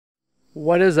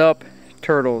What is up,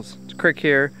 turtles? It's Krik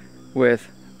here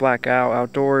with Black Owl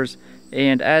Outdoors,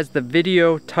 and as the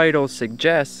video title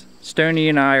suggests, Stony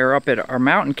and I are up at our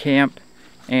mountain camp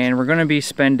and we're going to be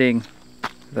spending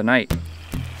the night.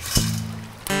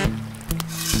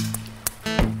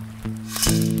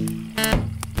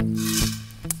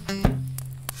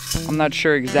 I'm not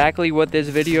sure exactly what this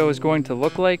video is going to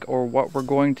look like or what we're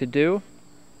going to do,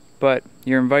 but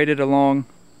you're invited along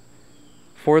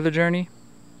for the journey.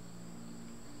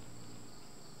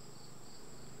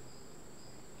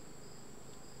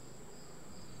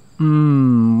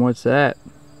 What's that?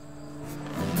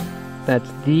 That's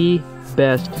the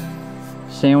best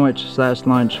sandwich slash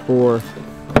lunch for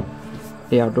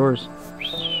the outdoors.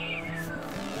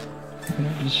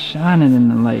 They're just shining in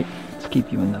the light. Let's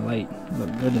keep you in the light. Look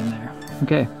good in there.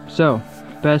 Okay, so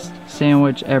best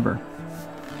sandwich ever.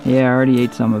 Yeah, I already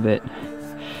ate some of it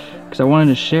because I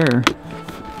wanted to share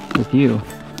with you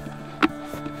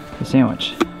the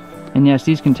sandwich. And yes,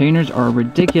 these containers are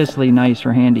ridiculously nice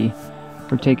for handy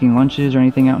for taking lunches or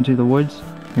anything out into the woods.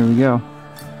 Here we go.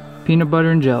 Peanut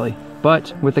butter and jelly,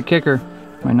 but with a kicker.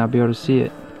 Might not be able to see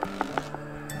it.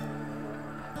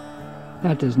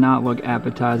 That does not look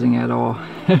appetizing at all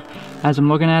as I'm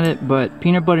looking at it, but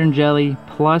peanut butter and jelly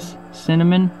plus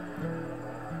cinnamon,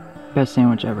 best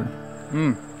sandwich ever.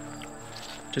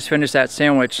 Just finished that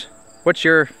sandwich. What's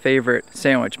your favorite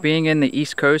sandwich? Being in the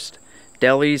East Coast,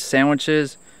 delis,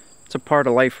 sandwiches, it's a part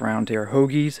of life around here.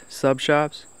 Hoagies, sub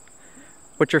shops.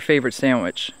 What's your favorite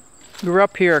sandwich? We were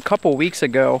up here a couple weeks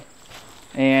ago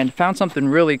and found something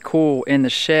really cool in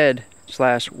the shed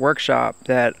slash workshop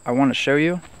that I want to show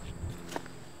you.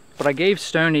 But I gave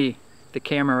Stony the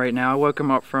camera right now. I woke him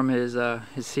up from his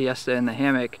siesta in the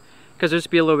hammock because it'd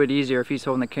just be a little bit easier if he's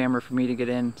holding the camera for me to get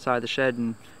inside the shed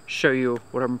and show you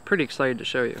what I'm pretty excited to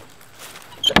show you.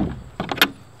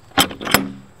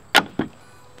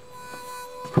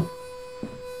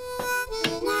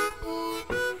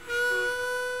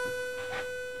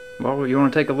 Well, you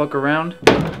want to take a look around?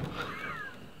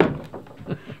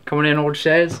 Coming in old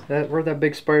sheds? Where'd that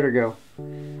big spider go? Oh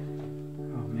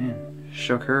man,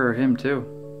 shook her or him too.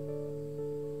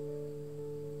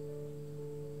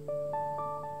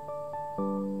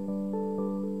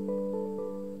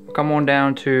 Come on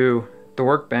down to the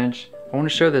workbench. I want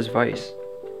to show this vise.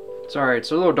 It's alright,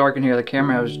 it's a little dark in here. The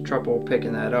camera has trouble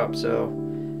picking that up, so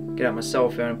get out my cell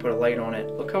phone and put a light on it.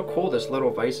 Look how cool this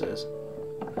little vise is.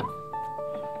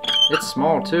 It's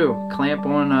small too. Clamp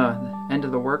on the end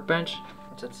of the workbench.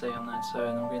 What's that say on that side?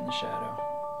 And then we'll get in the shadow.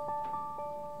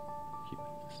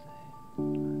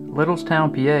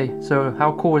 Littlestown, PA. So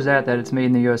how cool is that it's made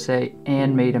in the USA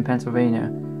and made in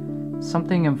Pennsylvania?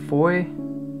 Something in foy,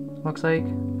 looks like.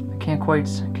 I can't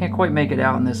quite make it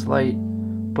out in this light,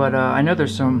 but I know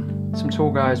there's some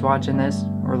tool guys watching this,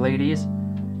 or ladies.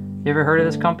 You ever heard of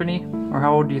this company? Or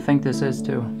how old do you think this is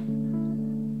too?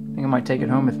 I think I might take it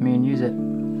home with me and use it.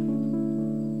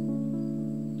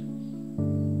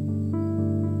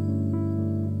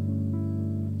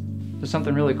 There's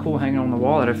something really cool hanging on the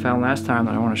wall that I found last time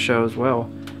that I want to show as well.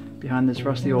 Behind this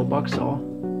rusty old buck saw.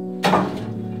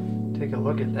 Take a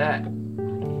look at that.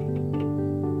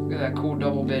 Look at that cool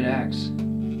double bit axe.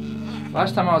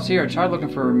 Last time I was here I tried looking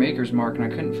for a maker's mark and I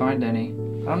couldn't find any.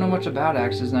 I don't know much about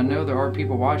axes and I know there are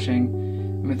people watching.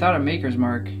 And without a maker's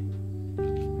mark,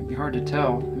 it'd be hard to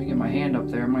tell. Let me get my hand up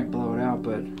there, I might blow it out,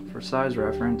 but for size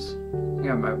reference, I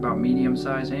got about medium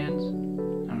size hands.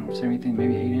 I don't know, say anything,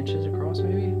 maybe 8 inches across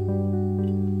maybe?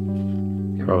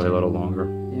 Probably a little longer.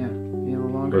 Yeah, maybe a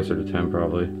little longer. Closer to 10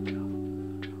 probably.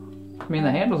 I mean,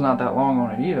 the handle's not that long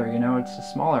on it either, you know, it's a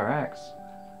smaller axe.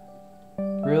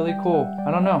 Really cool.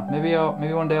 I don't know, maybe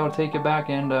one day I'll take it back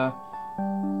and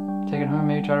take it home,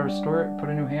 maybe try to restore it, put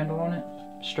a new handle on it.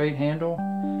 Straight handle,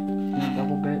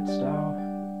 double bit style.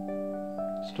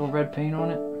 Still red paint on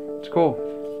it. It's cool.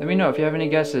 Let me know if you have any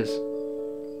guesses.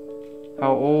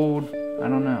 How old? I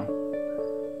don't know.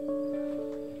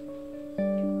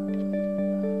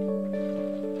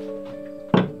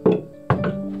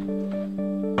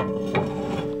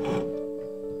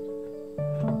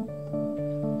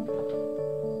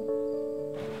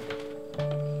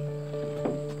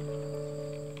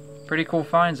 Pretty cool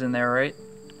finds in there, right?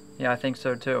 Yeah, I think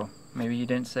so too. Maybe you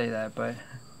didn't say that, but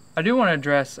I do want to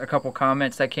address a couple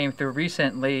comments that came through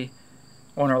recently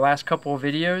on our last couple of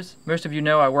videos. Most of you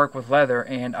know I work with leather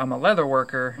and I'm a leather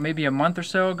worker. Maybe a month or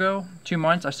so ago, 2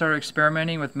 months, I started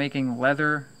experimenting with making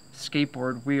leather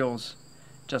skateboard wheels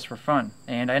just for fun.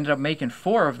 And I ended up making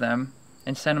 4 of them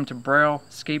and sent them to Braille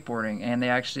Skateboarding, and they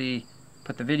actually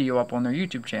put the video up on their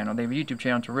YouTube channel. They have a YouTube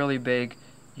channel. It's a really big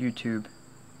YouTube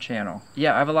channel.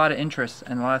 Yeah, I have a lot of interests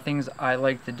and a lot of things I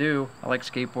like to do. I like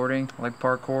skateboarding, I like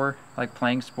parkour, I like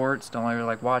playing sports, don't really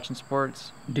like watching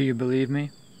sports. Do you believe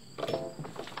me?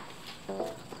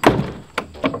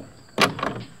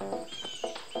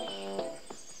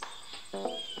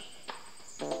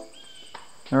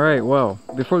 Alright, well,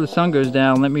 before the sun goes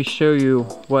down, let me show you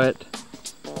what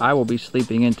I will be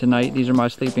sleeping in tonight. These are my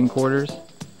sleeping quarters.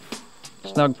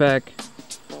 Snug pack,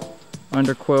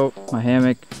 under quilt, my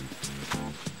hammock.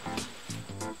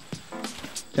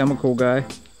 See, I'm a cool guy.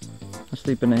 I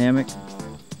sleep in the hammock.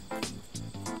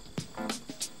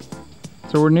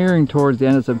 So we're nearing towards the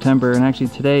end of September, and actually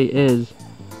today is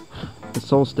the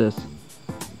solstice.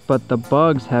 But the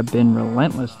bugs have been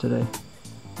relentless today.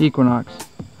 Equinox.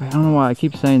 I don't know why I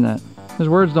keep saying that. Those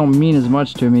words don't mean as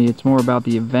much to me. It's more about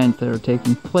the events that are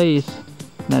taking place.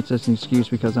 And that's just an excuse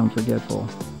because I'm forgetful.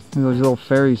 There's little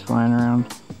fairies flying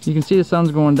around. You can see the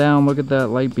sun's going down. Look at that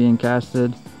light being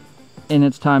casted. And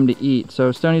it's time to eat.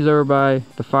 So Stony's over by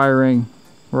the fire ring,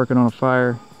 working on a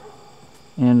fire.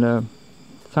 And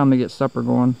it's time to get supper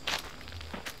going.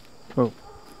 Oh.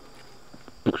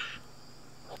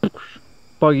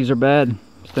 Buggies are bad.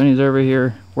 Stony's over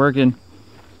here working.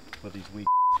 With these weak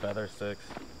feather sticks.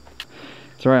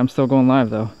 It's alright, I'm still going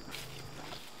live though.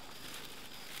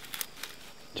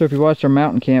 So if you watched our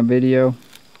mountain camp video,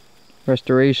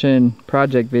 restoration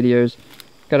project videos,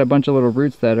 got a bunch of little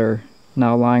roots that are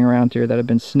now lying around here that have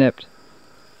been snipped,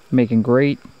 making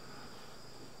great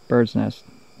bird's nest.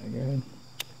 Go ahead.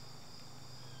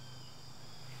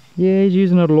 Yeah, he's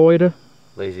using a loiter.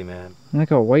 Lazy man. Look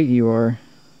how white you are.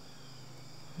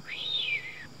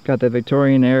 Got the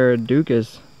Victorian era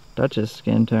Duchess Duchess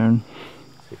skin tone.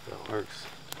 See if that works.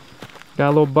 Got a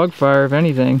little bug fire, if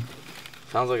anything.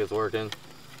 Sounds like it's working.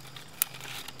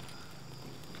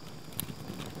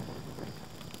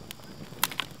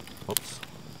 Oops.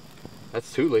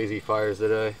 That's 2 lazy fires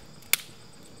today.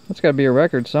 That's got to be a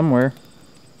record somewhere.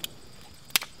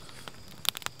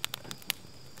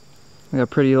 We got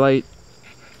pretty light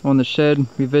on the shed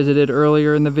we visited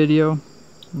earlier in the video.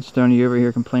 And Stony over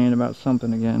here complaining about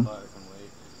something again.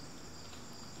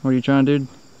 What are you trying to do?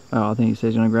 Oh, I think he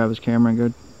says he's gonna grab his camera and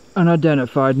go.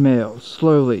 Unidentified male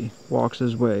slowly walks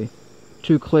his way,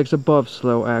 2 clicks above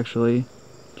slow actually,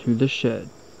 to the shed.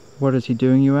 What is he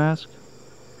doing, you ask?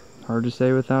 Hard to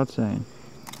say without saying.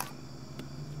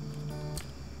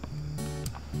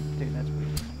 Dude, that's weird.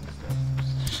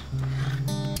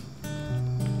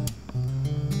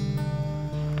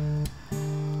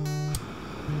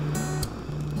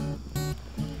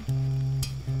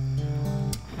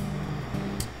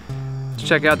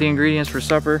 Check out the ingredients for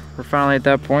supper. We're finally at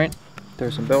that point. Throw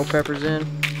some bell peppers in.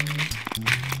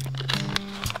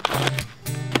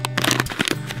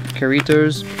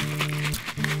 Carritos.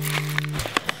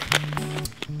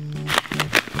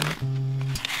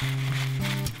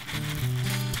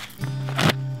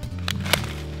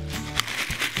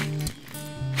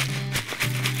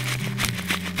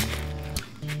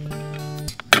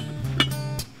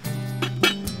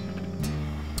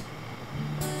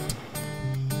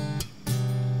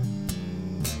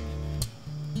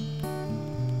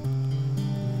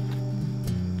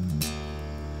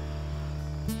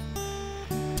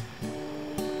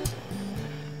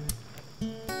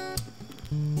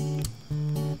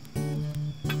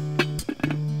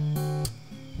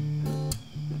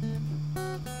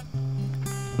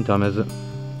 What time is it?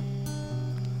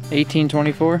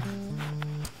 18:24.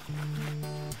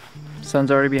 Sun's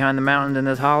already behind the mountains in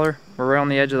this holler. We're right on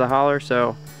the edge of the holler,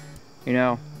 so you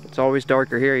know it's always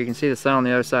darker here. You can see the sun on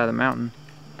the other side of the mountain.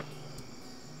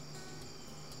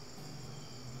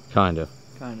 Kinda.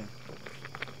 Kinda.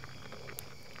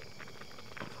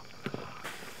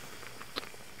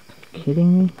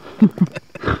 Kidding me?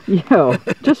 Yo,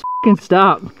 just f***ing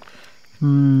stop.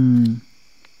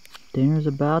 Dinner's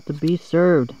about to be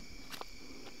served.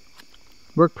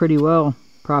 Worked pretty well,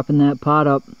 propping that pot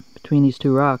up between these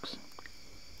 2 rocks.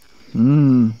 If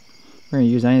we're gonna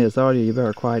use any of this audio, you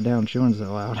better quiet down chewing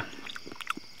so loud.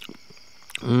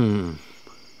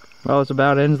 Well, this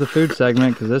about ends the food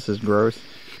segment because this is gross.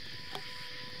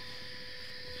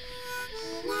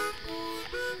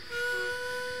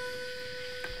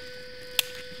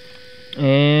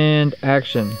 And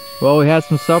action. Well, we had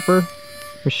some supper.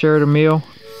 We shared a meal.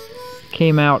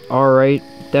 Came out alright.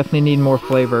 Definitely need more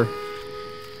flavor.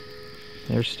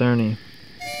 There's Stony.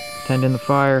 Tending the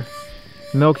fire.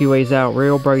 Milky Way's out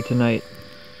real bright tonight.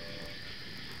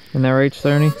 Isn't that right,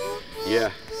 Stony?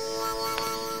 Yeah.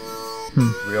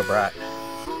 Real bright.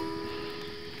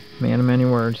 Man of many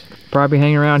words. Probably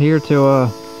hanging around here till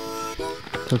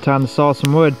time to saw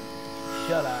some wood.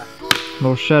 Shut eye.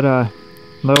 Little shut eye.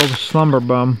 Little slumber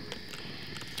bum.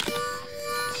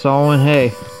 Sawing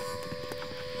hay.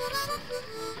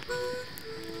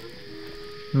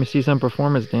 Let me see some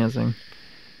performance dancing.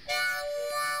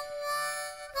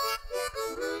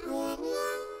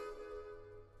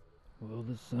 Well,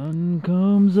 the sun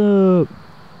comes up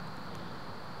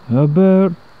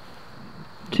about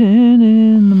 10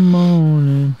 in the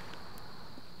morning.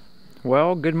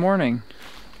 Well, good morning.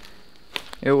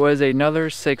 It was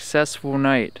another successful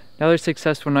night. Another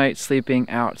successful night sleeping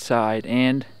outside,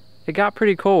 and it got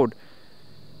pretty cold.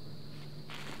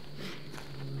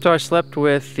 So I slept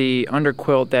with the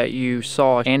underquilt that you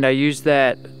saw, and I used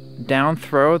that down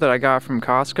throw that I got from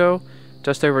Costco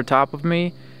just over top of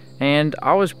me, and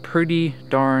I was pretty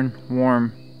darn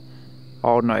warm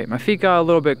all night. My feet got a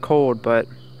little bit cold, but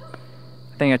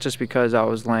I think that's just because I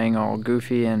was laying all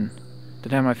goofy and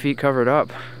didn't have my feet covered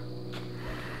up.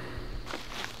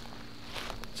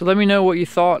 So let me know what you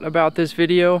thought about this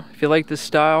video, if you like this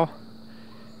style.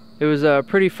 It was a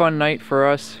pretty fun night for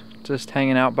us, just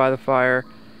hanging out by the fire,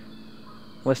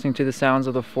 listening to the sounds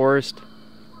of the forest.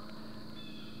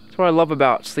 That's what I love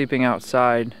about sleeping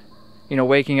outside. You know,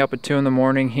 waking up at 2 in the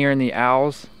morning, hearing the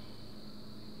owls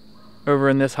over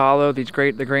in this hollow, the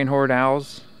great horned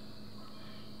owls.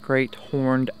 Great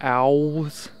horned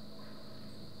owls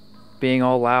being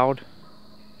all loud.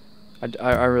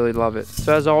 I really love it.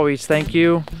 So as always, thank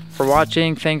you for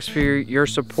watching. Thanks for your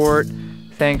support.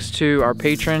 Thanks to our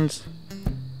patrons.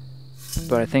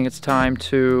 But I think it's time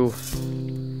to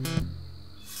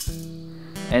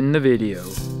end the video.